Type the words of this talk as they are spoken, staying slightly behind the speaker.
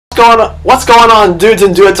What's going on, dudes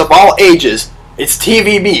and duets of all ages? It's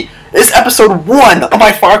TVB. This is episode 1 of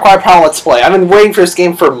my Far Cry Primal Let's Play. I've been waiting for this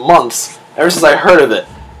game for months, ever since I heard of it.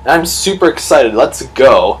 And I'm super excited. Let's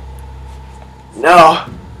go. No.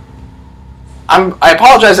 I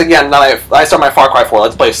apologize again that I start my Far Cry 4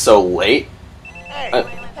 Let's Play so late.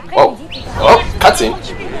 Oh, cutscene.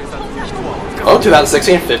 Oh,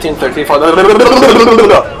 2016, 15, 13, 14.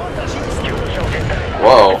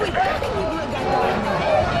 Whoa.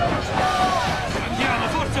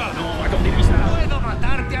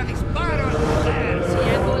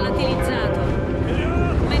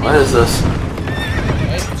 What is this?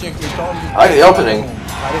 I like the opening.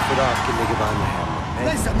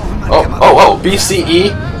 Oh,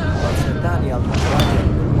 BCE?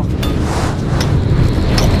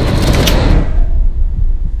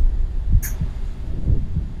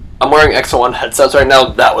 I'm wearing X1 headsets right now.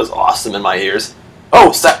 That was awesome in my ears.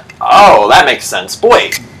 Oh, that makes sense. Boy,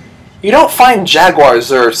 you don't find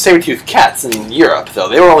jaguars or saber-toothed cats in Europe, though.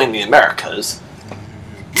 They were only in the Americas.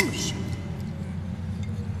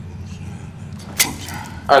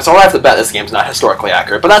 Alright, so I have to bet this game's not historically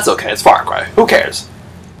accurate, but that's okay. It's Far Cry. Who cares?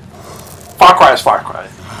 Far Cry is Far Cry.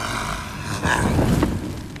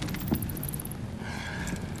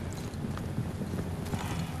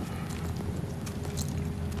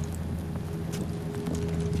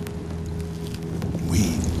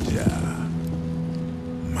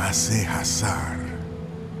 Mase Hasar,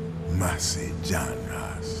 Mase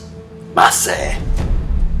Janas. Mase.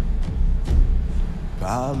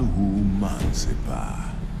 Palhu Mansepa,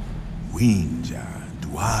 Winja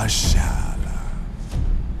Dwashala.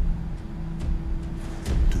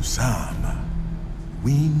 Tusama,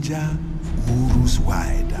 Winja Urus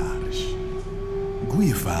Waidarsh,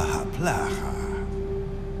 Guifa Haplaha,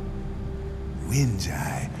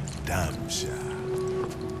 Winjai Damsha.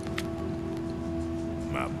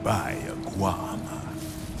 Mabaya Guama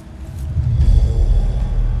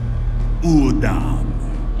Udam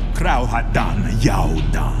Krauhadan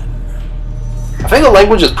Yaudan. I think the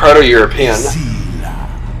language is Proto-European. Sila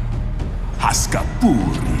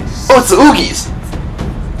Haskapuris. Oh, it's the Oogies!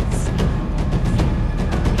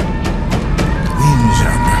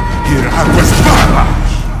 Winjan Hiraquastala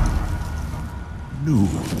Nu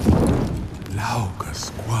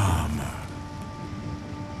Laukas Guama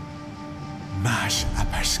Mash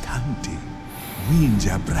Apaskanti,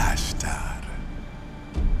 Winja Brashtar,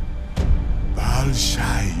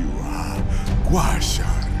 Balshayua,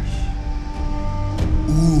 Guashars,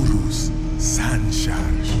 Urus,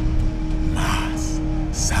 Sanshars, Mas,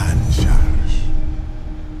 Sanshars.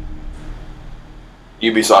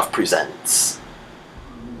 Ubisoft presents.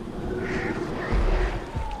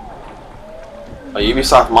 A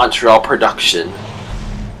Ubisoft Montreal production.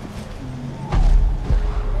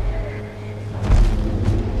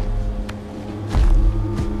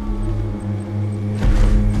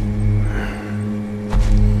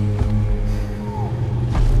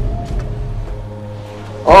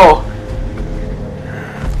 Oh!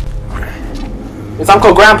 It's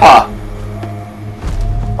Uncle Grandpa!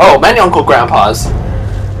 Oh, many Uncle Grandpas.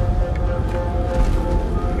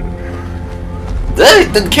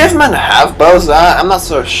 Did cavemen have bows? I'm not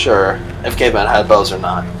so sure if cavemen had bows or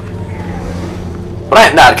not. But I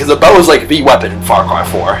am not, because the bow is like the weapon in Far Cry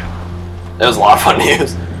 4. It was a lot of fun to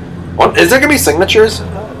use. Well, is there gonna be signatures?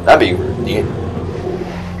 That'd be neat.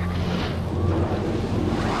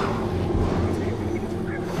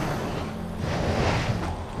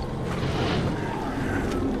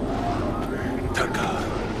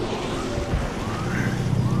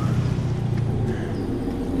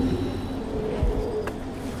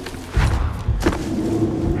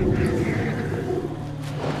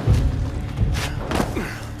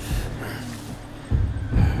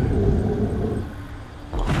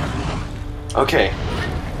 Okay.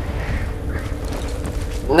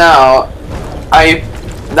 Now,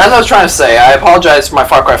 that's what I was trying to say. I apologize for my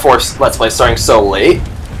Far Cry 4 Let's Play starting so late.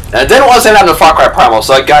 And I didn't want to say that to Far Cry Primal,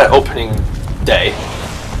 so I got it opening day.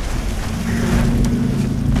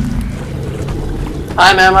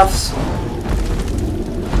 Hi, mammoths.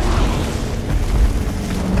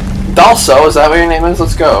 Dalso, is that what your name is?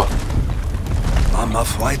 Let's go. Mama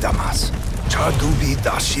Fwaidamas, Chadubi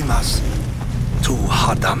Dashimas, Tu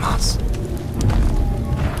Hadamas.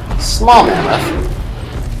 Small mammoth.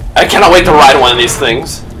 I cannot wait to ride one of these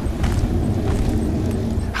things.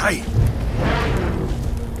 Hi.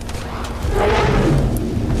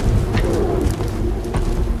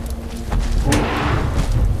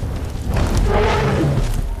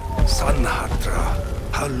 Sanhatra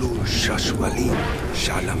Halu Shashwali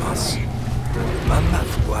Shalamas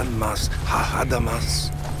Mamafwanmas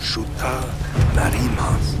Hahadamas Shuta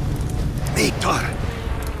Narimas Wantar.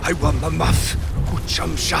 I want mamaf.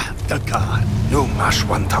 Uchamsha dakar. No mash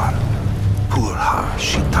wantar. Purha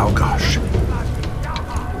shitaugash.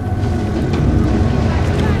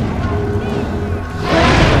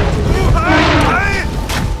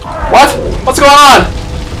 What? What's going on?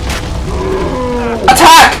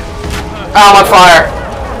 Attack! Oh, I'm on fire.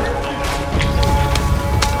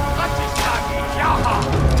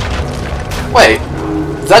 Wait,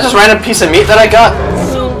 is that just random piece of meat that I got?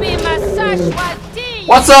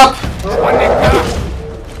 What's up?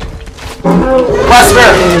 Last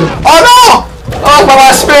spear. Oh no! Oh, my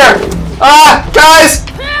last spear. Ah, guys!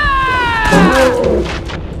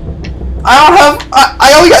 I don't have.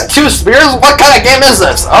 I only got 2 spears. What kind of game is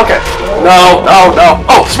this? Okay. No, no, no.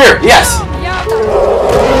 Oh, spear. Yes.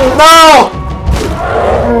 No!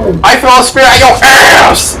 I throw a spear at your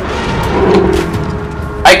ass!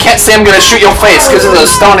 I can't say I'm gonna shoot your face because it's a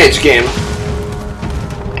Stone Age game.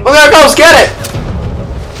 Well, there it goes. Get it!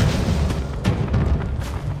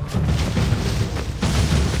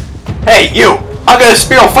 Hey, you! I'm gonna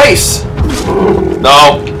spear your face!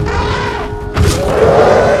 No.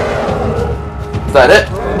 Is that it?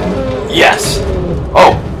 Yes.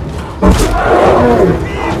 Oh.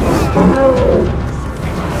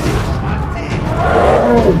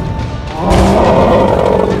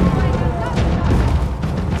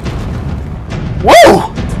 Woo!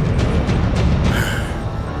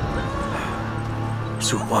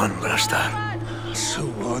 Suwan, Brastar.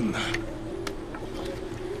 Suwan.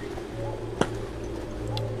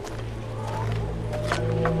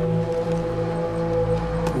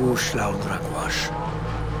 Uslaudragwash.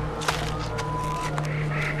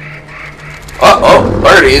 Uh-oh,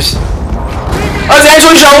 birdies. That's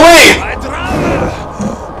Angela Jolie!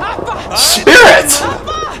 Spirit!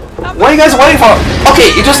 What are you guys waiting for? Okay,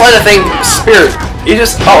 you just let the thing spirit. You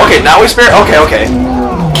just... Oh, okay, now we spirit? Okay, okay.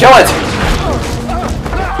 Kill it!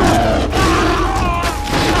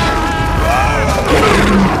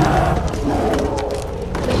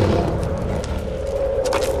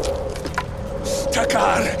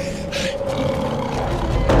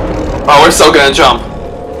 Oh, we're still gonna jump.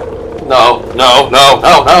 No, no, no,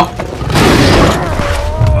 no, no.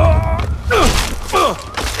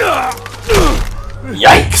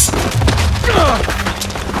 Yikes!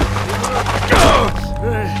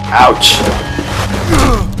 Ouch.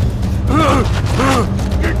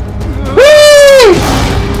 Whee!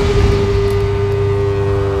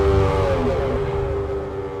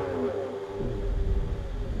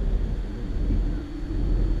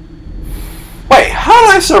 Wait, how did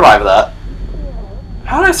I survive that?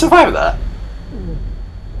 How did I survive that?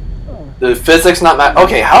 The physics not match.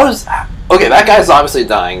 Okay, how does... Okay, that guy's obviously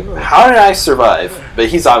dying. How did I survive? But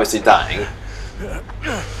he's obviously dying.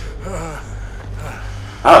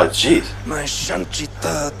 Oh, jeez. My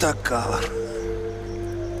Shanchita Dakar.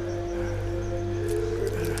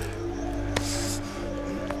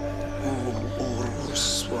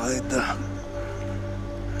 Uruswaida.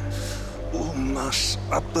 Umas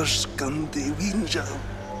Aperskandi Winja.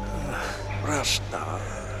 Rasta.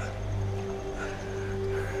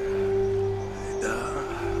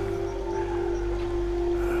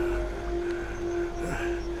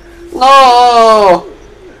 No!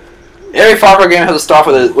 Every Far Cry game has to start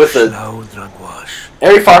off with a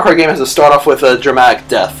every Far Cry game has to start off with a dramatic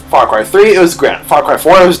death. Far Cry 3, it was Grant. Far Cry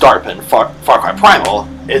 4, it was Darpin. Far Cry Primal,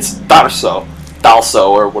 it's Dalso,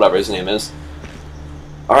 or whatever his name is.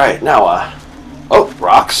 Alright, now, oh,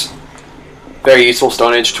 rocks. Very useful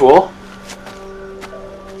Stone Age tool.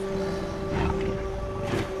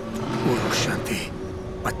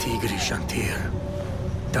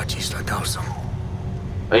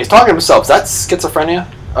 He's talking to himself. Is that schizophrenia?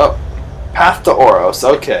 Oh. Path to Oros.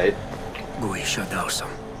 Okay.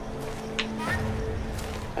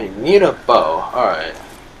 I need a bow. Alright.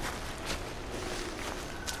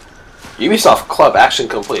 Ubisoft Club action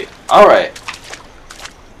complete. Alright.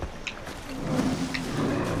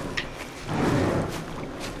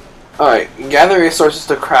 Alright. Gather resources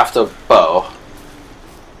to craft a bow.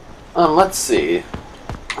 Let's see.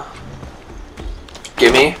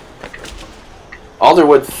 Gimme.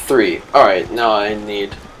 Alderwood 3. Alright, now I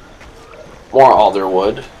need more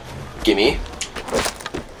alderwood. Gimme.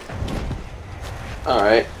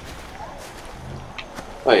 Alright.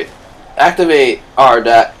 Wait. Activate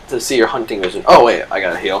RDAT to see your hunting vision. Oh wait, I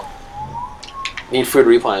gotta heal. Need food to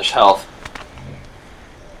replenish health.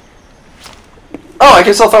 Oh, I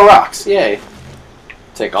can still throw rocks. Yay.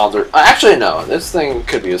 Take alder... actually no, this thing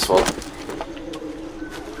could be useful.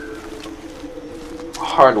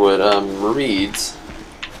 Hardwood, reeds.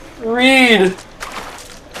 Reed!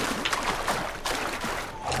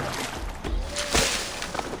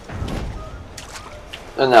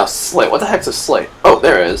 And now slate. What the heck's a slate? Oh,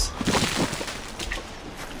 there it is.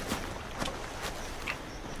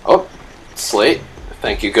 Oh, slate.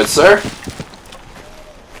 Thank you, good sir.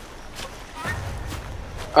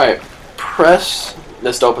 Alright, press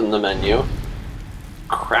this to open the menu.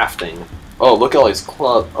 Crafting. Oh, look at all these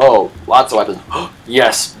clubs. Oh, lots of weapons.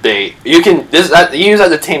 Yes, bait. You can you use that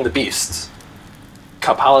to tame the beasts.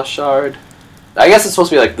 Kapala shard. I guess it's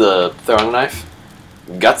supposed to be like the throwing knife.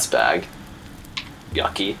 Guts bag.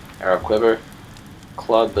 Yucky. Arrow quiver.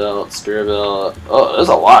 Club belt. Spear belt. Oh, there's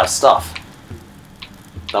a lot of stuff.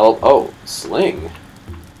 Oh, sling.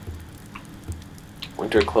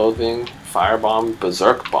 Winter clothing. Firebomb.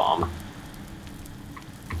 Berserk bomb.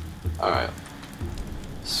 Alright.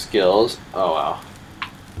 Skills. Oh wow.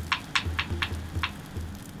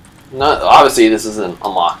 Not obviously this isn't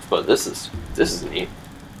unlocked, but this is neat.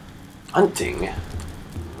 Hunting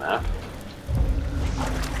map.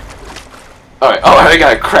 Alright, oh I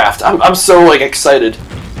gotta craft. I'm so like excited.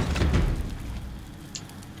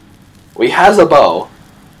 We has a bow.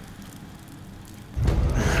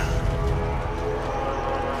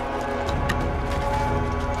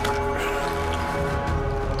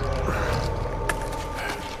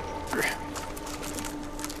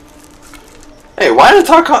 Hey, why did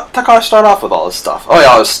Takashi start off with all this stuff? Oh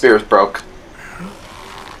yeah, his spear's broke.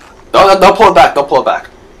 No, don't pull it back. Don't pull it back.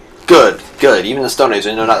 Good, good. Even the Stone Age,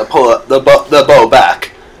 they know not to pull the bow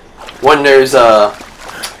back when there's no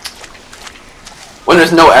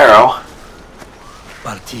arrow.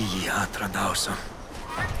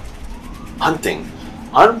 Hunting.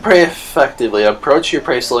 Hunt prey effectively. Approach your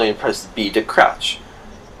prey slowly and press B to crouch.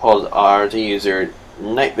 Hold R to use your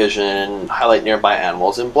night vision. Highlight nearby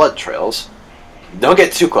animals and blood trails. Don't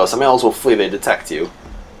get too close. Some animals will flee if they detect you.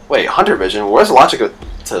 Wait, hunter vision? Where's the logic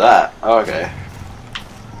to that? Oh, okay.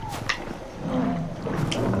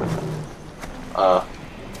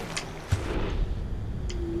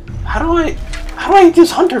 How do I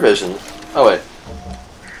use hunter vision? Oh wait.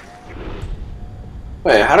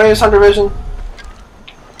 Wait, how do I use hunter vision?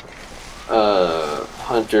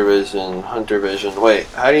 Hunter vision. Wait,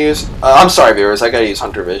 how do you use? I'm sorry, viewers. I gotta use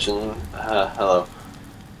hunter vision. Hello.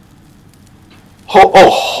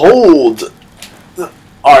 Hold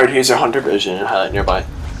R to use your hunter vision and highlight nearby.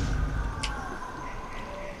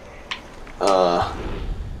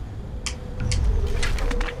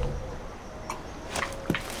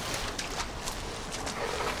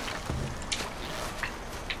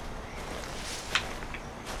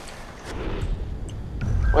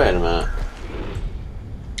 Wait a minute.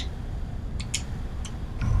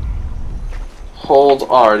 Hold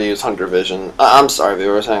R to use hunter vision. I'm sorry,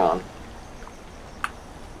 viewers. Hang on.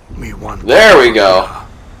 There we go.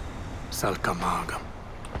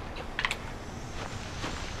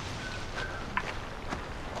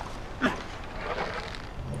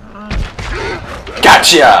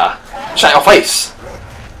 Gotcha! Shut your face!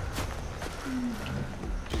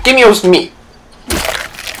 Give me those meat!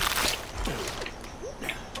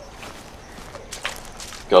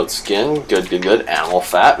 Goat skin, good, good, good. Animal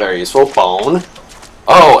fat, very useful. Bone.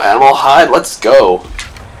 Oh, animal hide, let's go.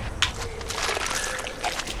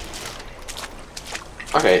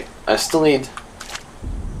 Okay, I still need...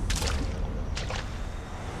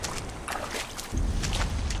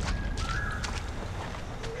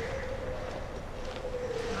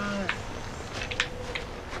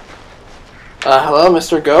 hello,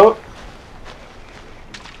 Mr. Goat?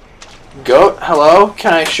 Goat, hello?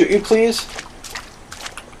 Can I shoot you, please?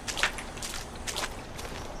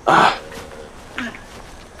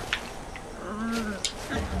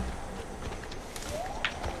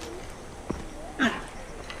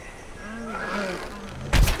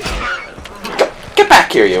 Get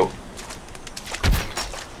back here, you!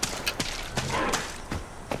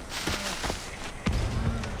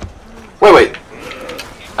 Wait.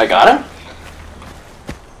 I got him?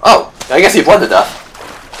 Oh, I guess he bled to death.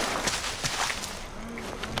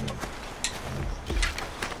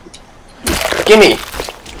 Gimme!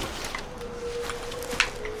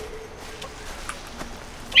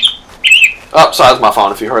 Oh, sorry, that's my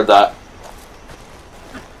phone if you heard that.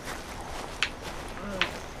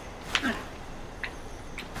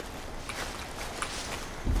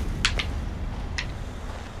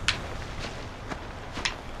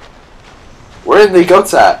 Where are the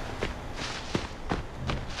goats at?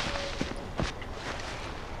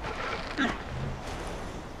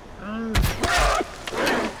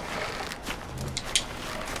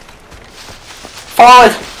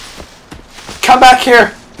 Fallen! Come back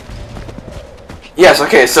here! Yes,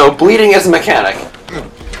 okay, so bleeding is a mechanic.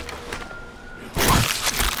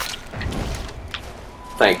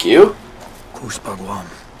 Thank you.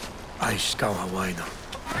 Aiskawawaida.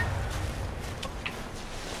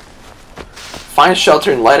 Find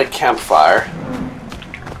shelter and light a campfire.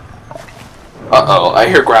 Uh-oh, I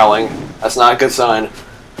hear growling. That's not a good sign.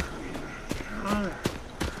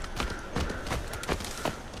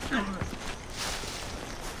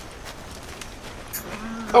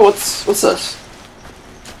 Oh, what's this?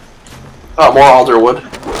 Oh, more alder wood.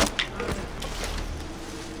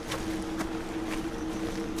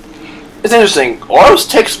 It's interesting. Oros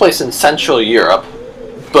takes place in Central Europe,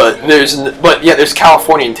 but there's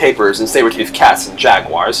Californian tapirs and saber-toothed cats and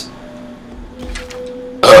jaguars.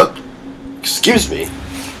 Excuse me.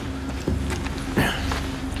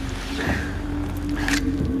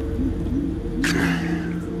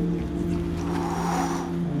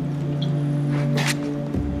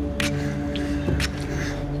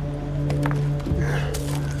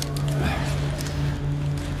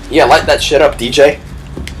 Yeah, light that shit up, DJ.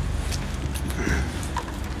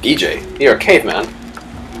 DJ, you're a caveman.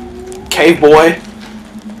 Cave boy.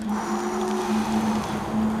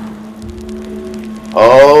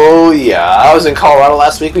 Oh yeah, I was in Colorado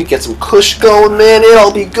last week. We'd get some kush going, man. It'd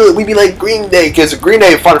all be good. We'd be like Green Day, because Green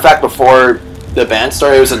Day, fun fact, before the band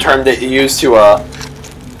started, it was a term that you used to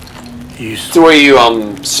where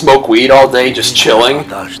you smoke weed all day, just chilling.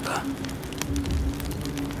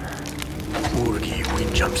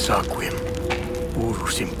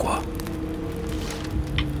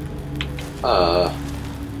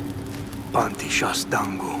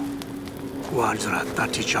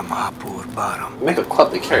 Make a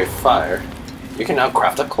club to carry fire. You can now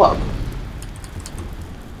craft a club.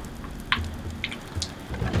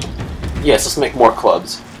 Yes, let's make more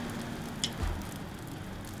clubs.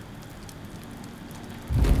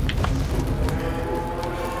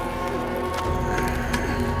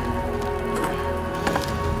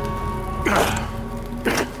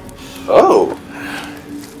 Oh!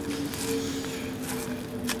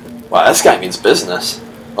 Wow, this guy means business.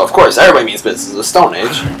 Well, of course, everybody means business in the Stone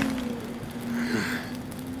Age.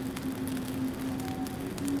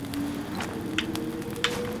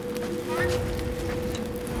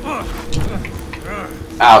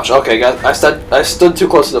 Ouch, okay, guys, I stood too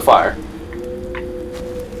close to the fire.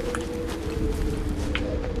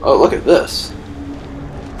 Oh, look at this.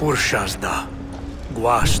 Purshazda,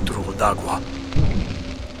 Guastro d'Agua.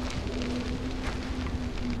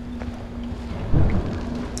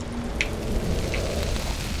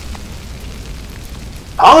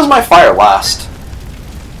 How long does my fire last?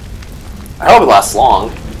 I hope it lasts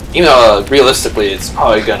long. Even though, realistically, it's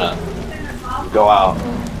probably gonna go out.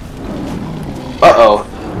 Uh-oh.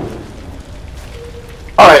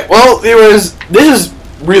 Alright, well, viewers, this is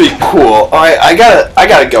really cool. Alright, I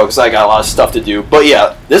gotta go because I got a lot of stuff to do. But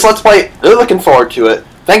yeah, this Let's Play, really looking forward to it.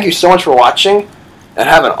 Thank you so much for watching, and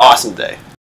have an awesome day.